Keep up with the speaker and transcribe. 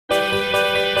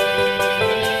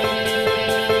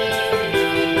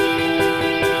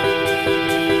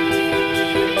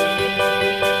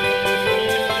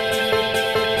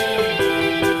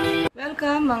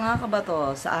mga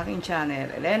kabato sa aking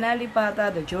channel, Elena Lipata,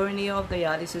 The Journey of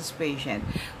Dialysis Patient.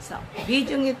 Sa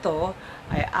video ito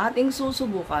ay aking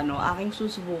susubukan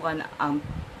ang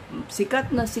sikat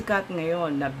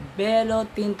ngayon na Bello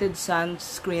Tinted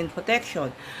Sunscreen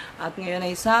Protection. At ngayon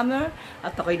ay summer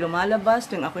at ako'y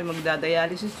lumalabas tuwing ako'y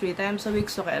magdadialysis 3 times a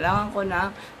week, so kailangan ko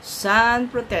ng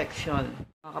sun protection.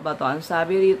 Mga kabato, ang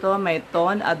sabi rito may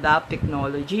tone adapt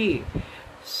technology.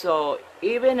 So,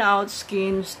 even out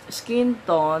skin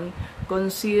tone,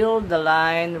 conceal the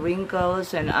line,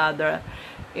 wrinkles, and other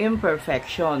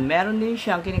imperfection. Meron din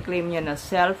siyang kiniklaim niya na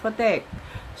self-protect,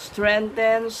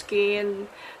 strengthen skin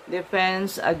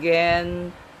defense against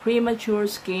premature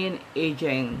skin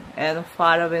aging, and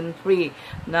paraben-free,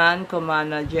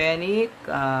 non-comedogenic,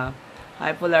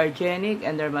 hypoallergenic,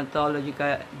 and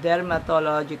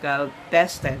dermatological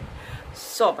tested.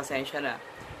 So, pasensya na.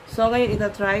 So, ngayon,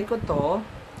 itatry ko to.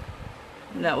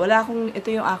 Ito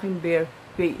yung aking bare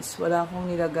face. Wala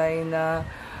akong nilagay na,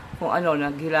 kung ano,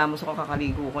 naghilamos ako,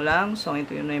 kakaligo ko lang. So,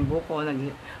 ito yung buko,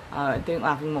 ito yung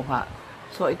aking mukha.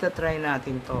 So, itatry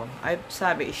natin to. Ay,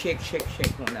 sabi, shake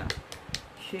muna.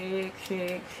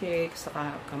 Shake.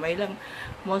 Saka kamay lang.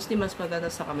 Mostly, mas maganda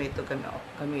sa kamay ito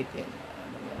gamitin.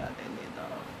 Ano natin dito?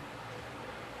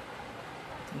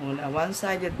 Muna,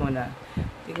 one-sided muna.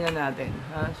 Tignan natin.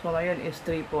 So, ngayon is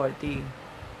 340.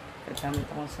 Kagamit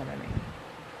akong salamin.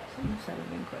 Saan yung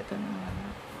salamin ko? Ito na.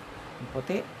 Ang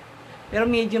puti. Pero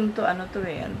medium to. Ano to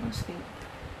eh? Ano ba?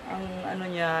 Ang ano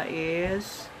niya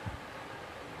is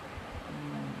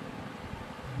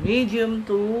medium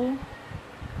to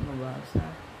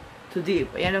to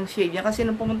deep. Ayan ang shade niya. Kasi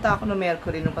nung pumunta ako ng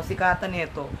Mercury, nung pasikatan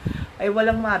nito, ay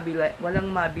walang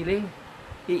mabili.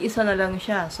 Iisa na lang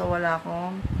siya. So, wala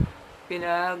akong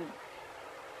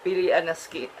pilian na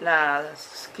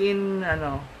skin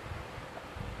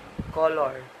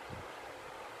color,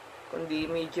 kundi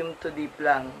medium to deep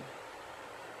lang.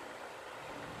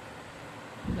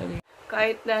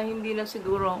 Kahit na hindi na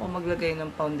siguro ako maglagay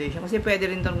ng foundation, kasi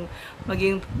pwede rin itong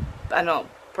maging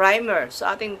primer. So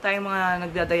ating tayong mga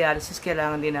nagdadialysis,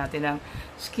 kailangan din natin ng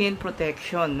skin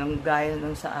protection ng gaya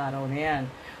ng sa araw na yan,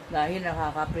 dahil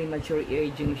nakaka-premature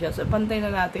aging siya. So pantay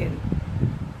na natin.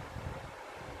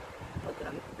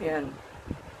 Yan.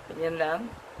 Ganyan lang.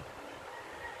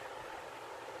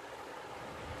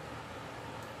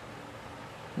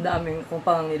 Daming kung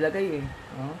pang nilagay eh.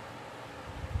 Oh.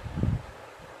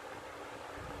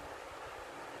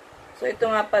 So, ito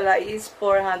nga pala is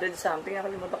 400 something.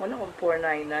 Nakalimutan ko na kung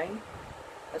 499.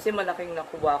 Kasi malaking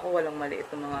nakuha ko. Walang maliit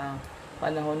na mga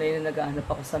panahon na yun na naghahanap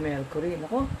ako sa Mercury.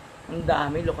 Naku, ang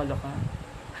dami. Loka-loka.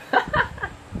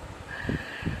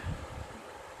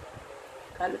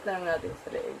 Kalat lang natin sa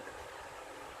leeg.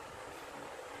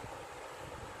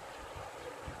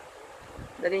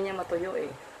 Dali niya matuyo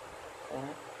eh.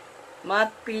 Oh.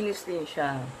 Matte finish din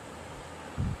siya.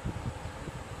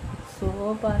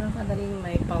 So, parang kadaling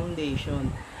may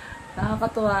foundation.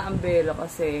 Nakakatuwa ang Bello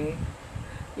kasi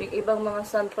yung ibang mga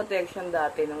sun protection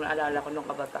dati nung naalala ko nung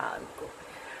kabataan ko,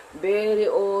 very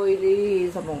oily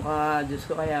sa mukha. Diyos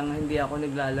ko, kaya nga hindi ako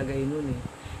naglalagay nun eh.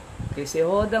 Kasi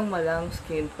hodang malang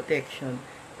skin protection.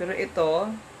 Pero ito,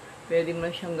 pwede mo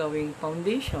siyang gawing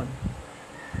foundation.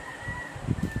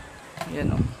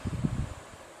 Yan o.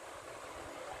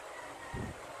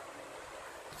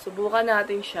 Subukan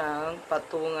natin siyang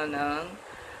patungan ng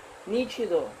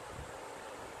Nichido.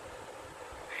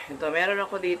 Ito, meron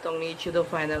ako ditong Nichido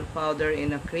Final Powder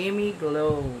in a Creamy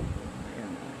Glow.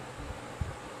 Ayan.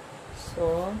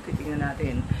 So, titignan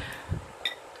natin.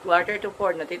 3/4 to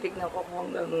 4, natitignan ko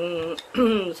kung hanggang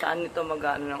saan ito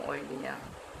mag-ano ng oil niya.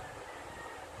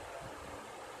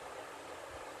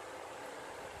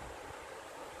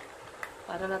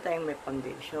 Para na tayong may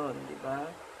foundation, di ba?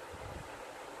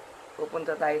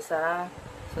 Pupunta tayo sa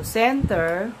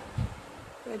center.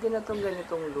 Pwede na itong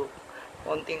ganitong look.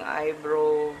 Konting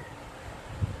eyebrow.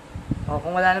 O,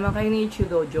 kung wala naman kayo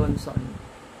Nichido, Johnson.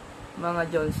 Mga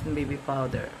Johnson baby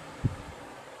powder.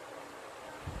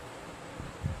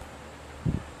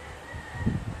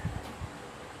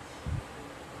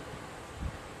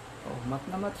 Mat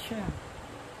na mat siya.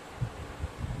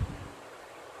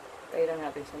 Tayo lang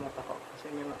natin sa mata ko.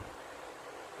 Kasi may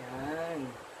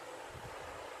yan.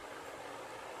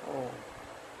 Oh.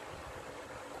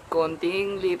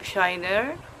 Konting lip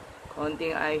shiner.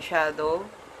 Konting eyeshadow.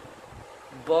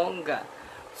 Bongga.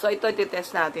 So, ito,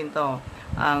 titest natin to.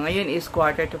 Ngayon is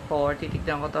 3/4 to 4.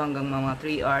 Titignan ko to hanggang mga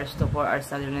 3 hours to 4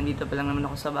 hours. Nandito pa lang naman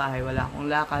ako sa bahay. Wala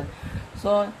akong lakad.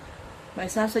 So, may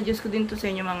sasuggest ko din to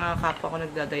sa inyo mga kapwa ko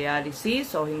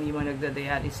nagdadialysis o hindi mo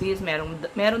nagdadialysis.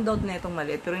 Meron daw na itong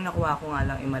maliit pero yung nakuha ko nga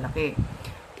lang ay malaki.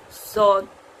 So,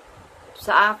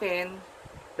 sa akin,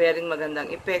 pwedeng magandang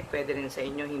effect, pwede rin sa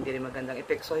inyo, hindi rin magandang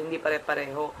effect. So, hindi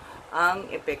pare-pareho ang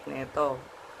effect nito.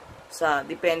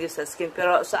 Depende sa skin.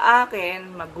 Pero sa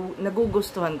akin,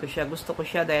 nagugustuhan ko siya. Gusto ko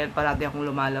siya dahil parati akong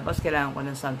lumalabas. Kailangan ko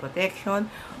ng sun protection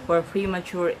for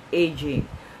premature aging.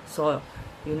 So,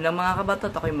 yun lang mga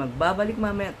kabatot. Ako'y magbabalik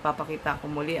mamaya at papakita ko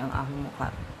muli ang aking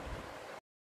mukha.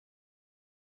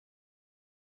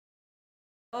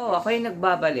 Oh, ako'y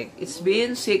nagbabalik. It's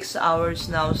been 6 hours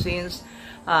now since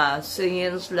last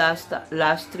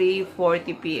 3:40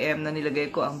 p.m. na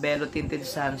nilagay ko ang Bello Tinted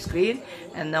Sunscreen.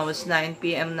 And now it's 9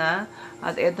 p.m. na.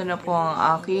 At ito na po ang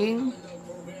aking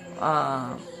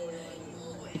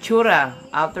itsura.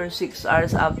 After 6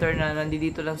 hours after na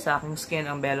nandito lang sa aking skin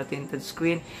ang Bello Tinted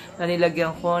Screen, na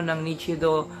nilagyan ko ng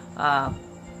Nichido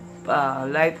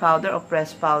light powder o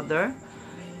press powder.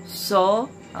 So,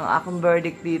 ang aking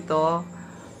verdict dito,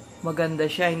 maganda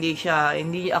siya.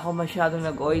 Hindi ako masyadong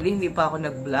nag-oily, hindi pa ako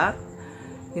nag-black.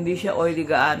 Hindi siya oily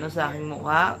gaano sa aking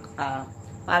mukha.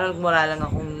 Parang mura lang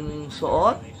akong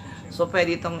suot. So,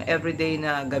 pwede itong everyday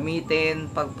na gamitin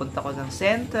pagpunta ko ng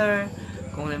center.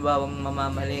 Kung nabawang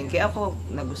mamamalengke ako,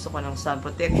 nagusto ko ng sun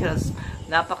protections.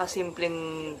 Napakasimpleng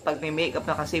pag-makeup,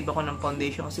 nakasave ako ng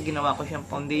foundation kasi ginawa ko siyang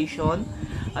foundation.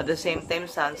 At the same time,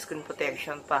 sunscreen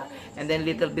protection pa. And then,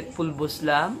 little bit pulbos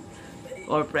lang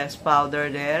or press powder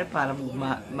there para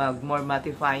more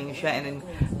mattifying siya. And then,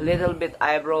 little bit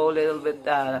eyebrow, little bit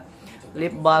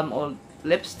lip balm or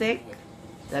lipstick.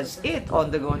 That's it.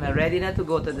 On the go na. Ready na to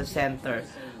go to the center.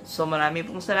 So, marami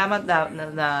pong salamat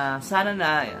na sana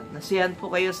nasiyahan po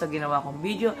kayo sa ginawa kong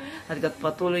video at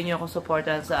patuloy niyo akong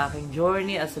supportahan sa aking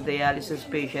journey as a dialysis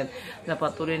patient na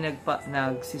patuloy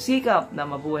nagsisikap na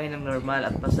mabuhay ng normal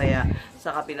at masaya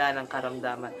sa kapila ng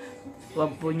karamdaman.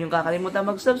 Huwag po niyong kakalimutan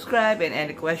mag-subscribe, and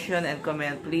any question and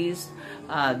comment, please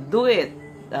do it.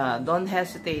 Don't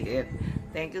hesitate it.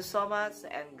 Thank you so much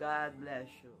and God bless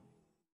you.